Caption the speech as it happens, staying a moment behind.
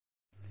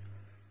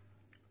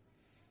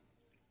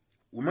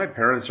when my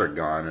parents are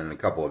gone in a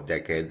couple of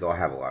decades, I'll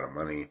have a lot of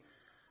money.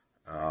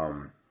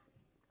 Um,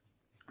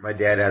 my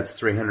dad has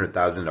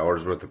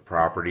 $300,000 worth of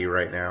property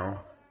right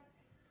now.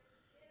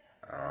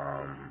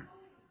 Um,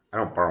 I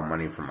don't borrow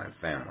money from my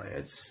family.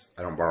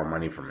 I don't borrow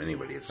money from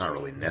anybody. It's not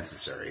really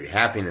necessary.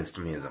 Happiness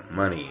to me isn't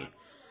money,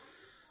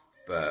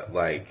 but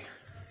like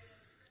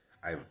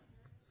I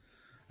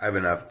I have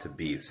enough to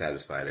be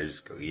satisfied. I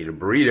just go eat a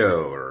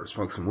burrito or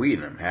smoke some weed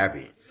and I'm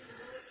happy.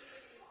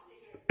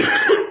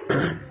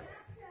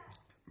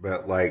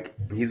 But like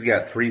he's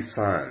got three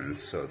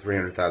sons, so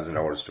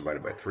 $300,000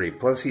 divided by three.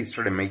 Plus he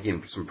started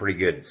making some pretty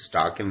good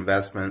stock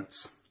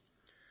investments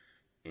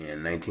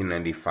in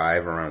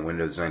 1995 around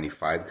Windows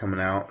 95 coming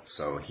out.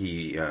 So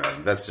he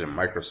invested in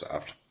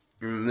Microsoft.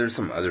 And there's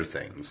some other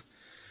things.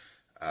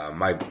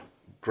 My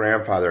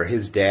grandfather,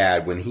 his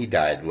dad, when he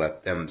died,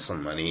 left them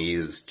some money.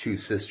 His two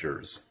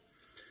sisters.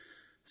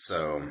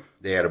 So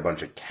they had a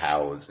bunch of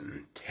cows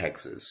in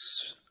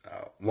Texas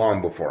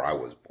long before I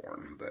was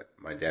born. But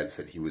my dad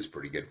said he was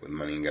pretty good with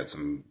money and got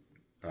some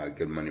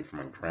good money from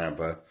my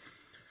grandpa.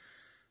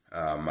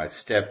 My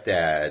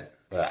stepdad...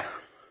 my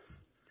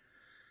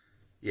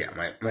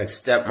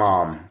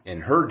stepmom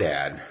and her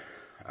dad,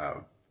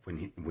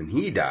 when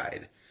he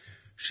died,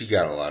 she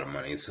got a lot of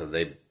money, so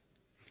they,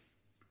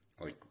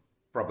 like,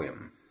 probably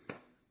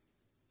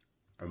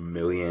a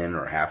million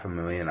or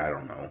 $500,000, I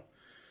don't know.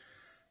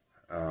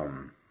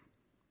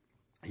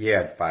 He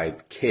had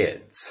 5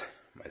 kids,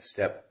 my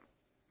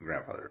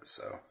step-grandfather,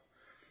 so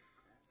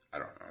I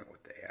don't know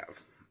what they have.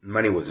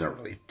 Money wasn't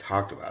really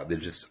talked about. They're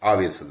just,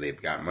 obviously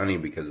they've got money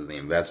because of the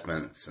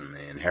investments and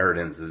the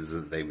inheritances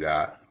that they've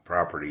got,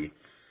 property.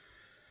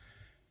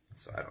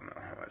 So I don't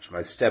know how much.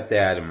 My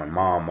stepdad and my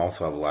mom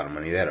also have a lot of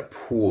money. They had a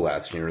pool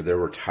last year. They're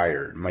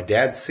retired. My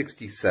dad's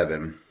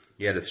 67.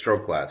 He had a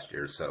stroke last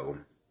year, so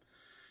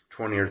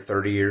 20 or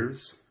 30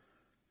 years.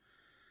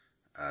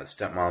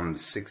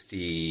 Stepmom's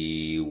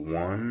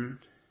 61.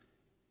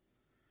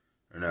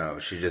 No,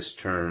 she just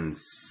turned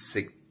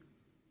 60,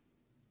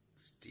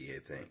 I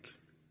think.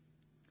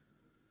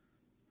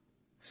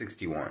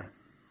 61.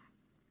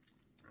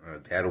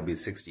 Dad will be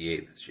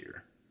 68 this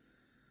year.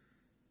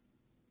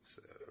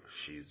 So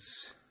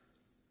she's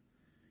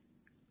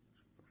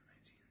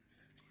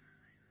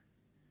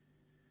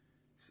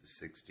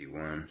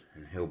 61,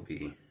 and he'll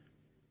be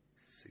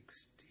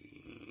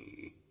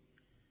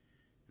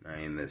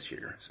 69 this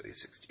year, so he's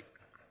 60.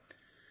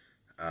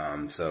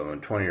 So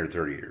in 20 or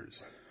 30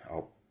 years,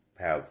 I'll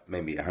have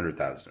maybe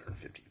 $100,000 or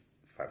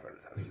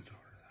 $500,000.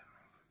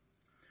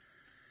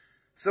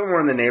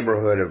 Somewhere in the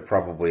neighborhood of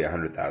probably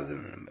 $100,000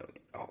 and $1 million.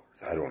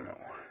 I don't know.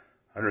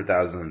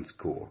 100,000 is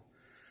cool.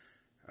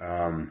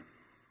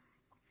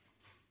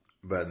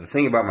 But the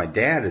thing about my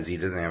dad is he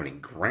doesn't have any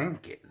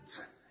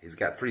grandkids. He's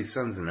got 3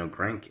 sons and no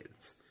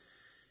grandkids.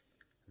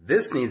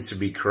 This needs to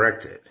be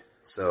corrected.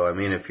 So, I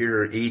mean, if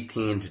you're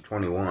 18 to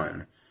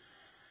 21,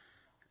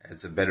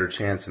 it's a better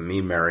chance of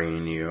me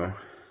marrying you.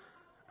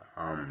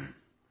 I'm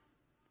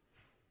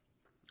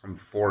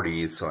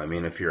 40, so I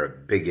mean, if you're a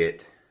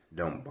bigot,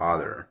 don't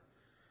bother.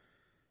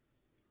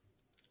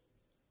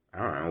 I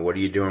don't know, what are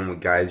you doing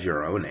with guys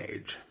your own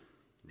age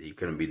that you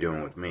couldn't be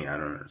doing with me? I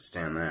don't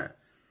understand that.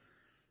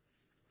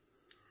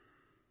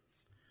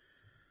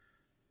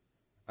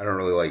 I don't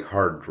really like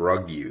hard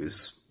drug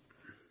use.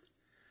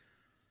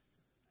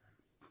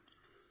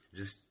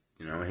 Just,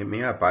 hit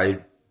me up.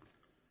 I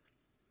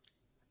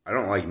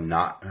don't like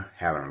not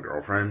having a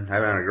girlfriend. I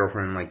haven't had a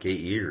girlfriend in like 8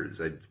 years.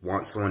 I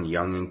want someone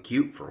young and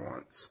cute for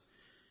once.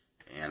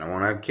 And I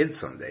want to have kids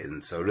someday,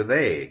 and so do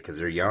they, because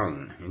they're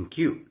young and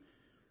cute.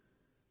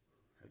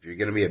 If you're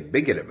going to be a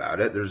bigot about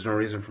it, there's no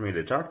reason for me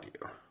to talk to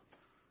you.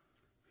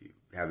 If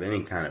you have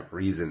any kind of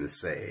reason to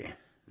say,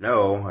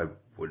 no, I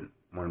wouldn't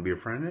want to be a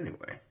friend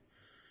anyway.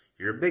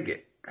 You're a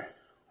bigot.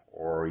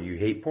 Or you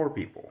hate poor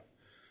people.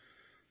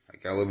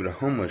 Like, I live in a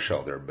homeless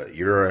shelter, but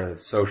you're a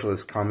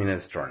socialist,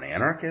 communist, or an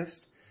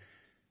anarchist?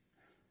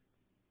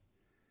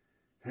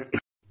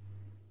 It's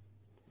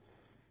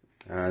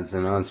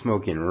a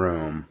non-smoking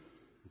room,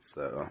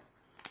 so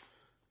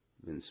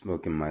I've been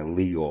smoking my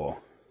legal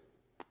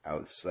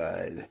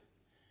outside.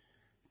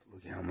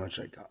 Look at how much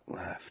I got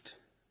left.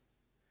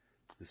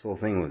 This whole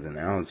thing was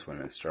announced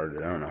when it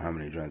started. I don't know how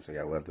many joints I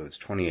got left. It was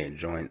 28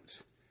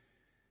 joints.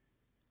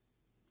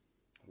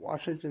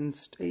 Washington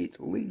State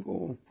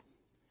legal.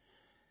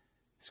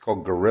 It's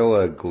called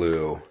Gorilla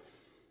Glue.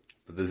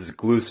 But this is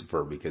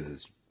Glucifer because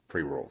it's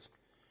pre-rolls.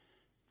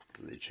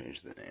 So they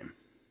changed the name.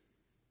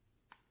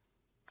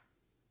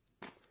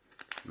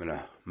 I'm in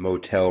a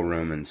motel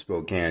room in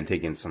Spokane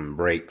taking some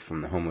break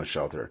from the homeless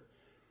shelter.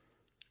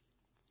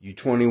 You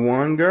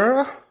 21,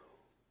 girl?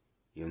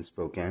 You in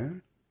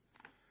Spokane?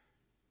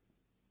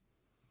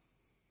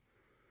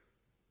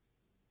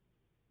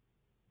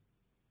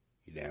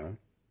 You down?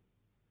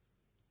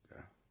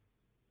 Okay.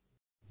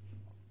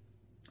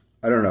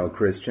 I don't know,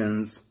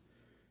 Christians.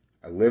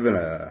 I live in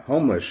a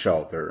homeless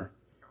shelter,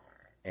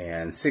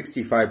 and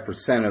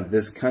 65% of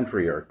this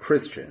country are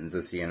Christians.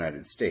 That's the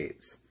United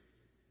States.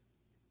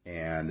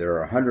 And there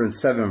are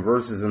 107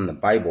 verses in the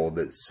Bible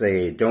that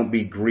say, don't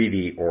be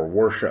greedy or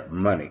worship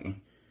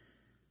money.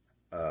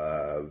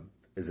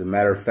 As a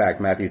matter of fact,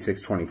 Matthew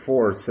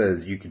 6:24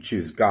 says you can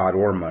choose God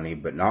or money,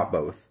 but not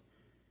both.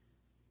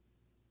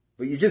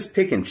 But you just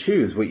pick and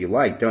choose what you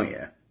like, don't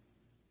you?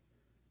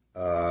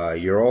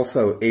 You're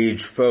also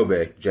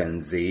age-phobic,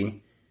 Gen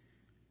Z.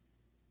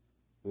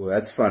 Well,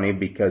 that's funny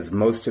because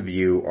most of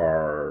you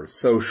are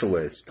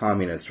socialist,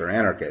 communist, or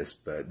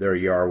anarchist, but there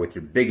you are with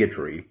your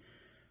bigotry.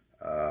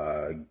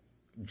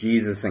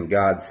 Jesus and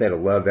God said to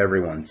love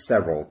everyone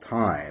several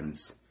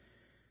times.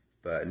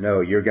 But no,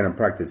 you're going to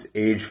practice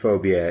age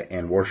phobia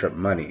and worship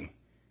money.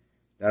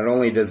 Not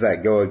only does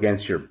that go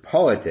against your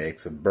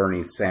politics of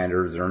Bernie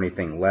Sanders or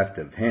anything left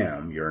of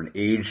him, you're an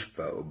age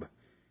phobe,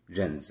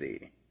 Gen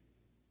Z.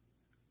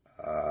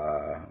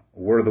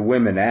 Where are the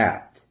women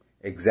at?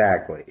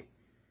 Exactly.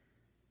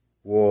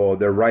 Well,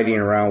 they're riding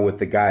around with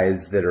the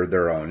guys that are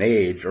their own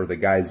age or the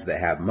guys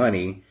that have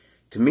money.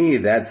 To me,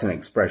 that's an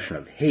expression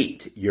of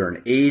hate. You're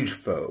an age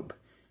phobe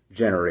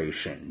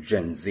generation,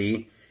 Gen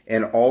Z.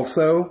 And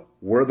also,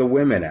 where are the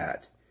women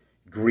at?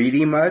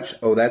 Greedy much?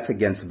 Oh, that's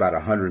against about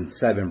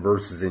 107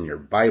 verses in your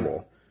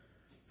Bible.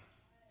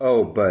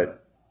 Oh,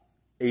 but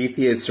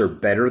atheists are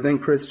better than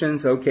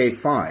Christians? Okay,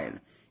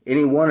 fine.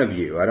 Any one of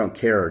you, I don't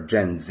care,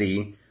 Gen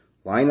Z,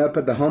 line up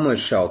at the homeless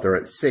shelter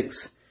at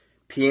 6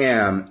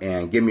 p.m.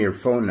 and give me your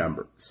phone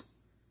numbers.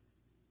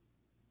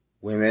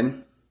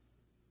 Women,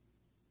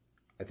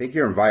 I think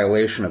you're in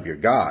violation of your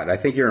God. I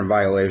think you're in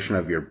violation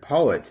of your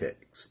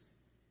politics.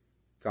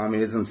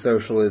 Communism,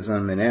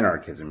 socialism, and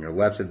anarchism. You're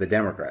left of the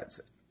Democrats.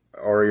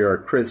 Or you're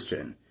a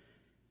Christian.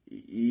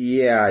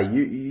 Yeah,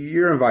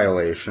 you're in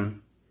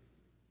violation.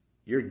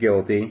 You're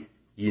guilty.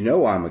 You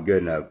know I'm a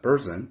good enough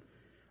person.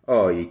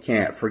 Oh, you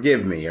can't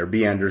forgive me or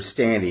be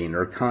understanding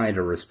or kind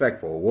or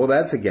respectful. Well,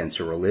 that's against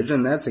your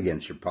religion. That's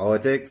against your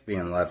politics,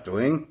 being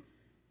left-wing.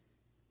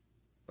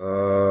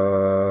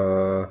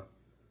 I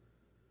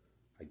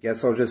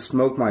guess I'll just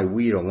smoke my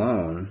weed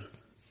alone.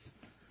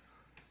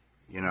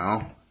 You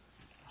know?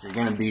 If you're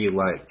going to be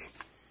like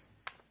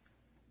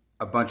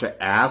a bunch of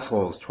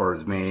assholes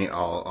towards me,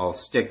 I'll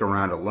stick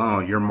around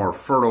alone. You're more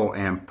fertile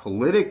and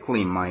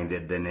politically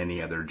minded than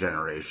any other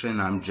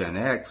generation. I'm Gen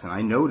X, and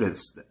I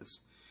notice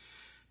this.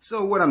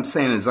 So what I'm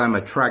saying is I'm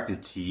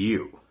attracted to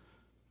you.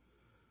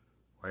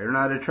 Why you're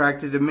not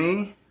attracted to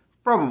me?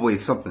 Probably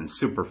something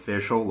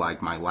superficial,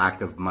 like my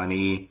lack of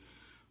money,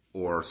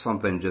 or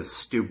something just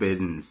stupid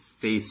and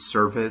face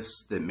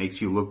surface that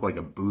makes you look like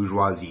a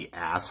bourgeoisie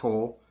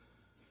asshole.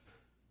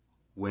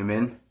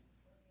 Women,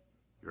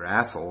 you're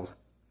assholes.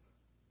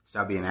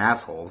 Stop being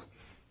assholes.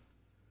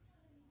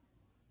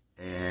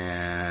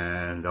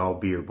 And I'll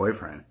be your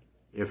boyfriend.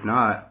 If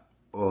not,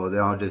 well,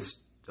 then I'll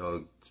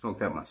smoke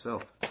that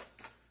myself.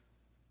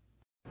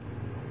 And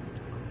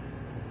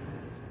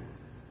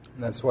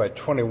that's why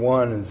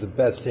 21 is the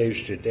best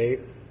age to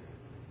date.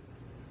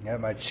 I got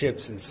my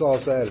chips and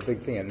salsa. I had a big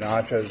thing of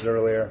nachos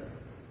earlier.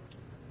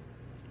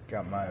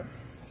 Got my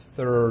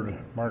third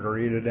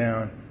margarita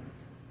down.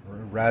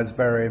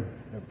 Raspberry.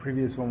 The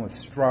previous one was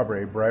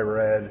strawberry, bright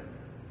red.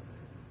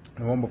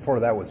 The one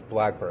before that was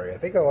blackberry. I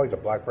think I like the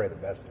blackberry the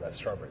best, but that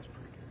strawberry is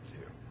pretty good.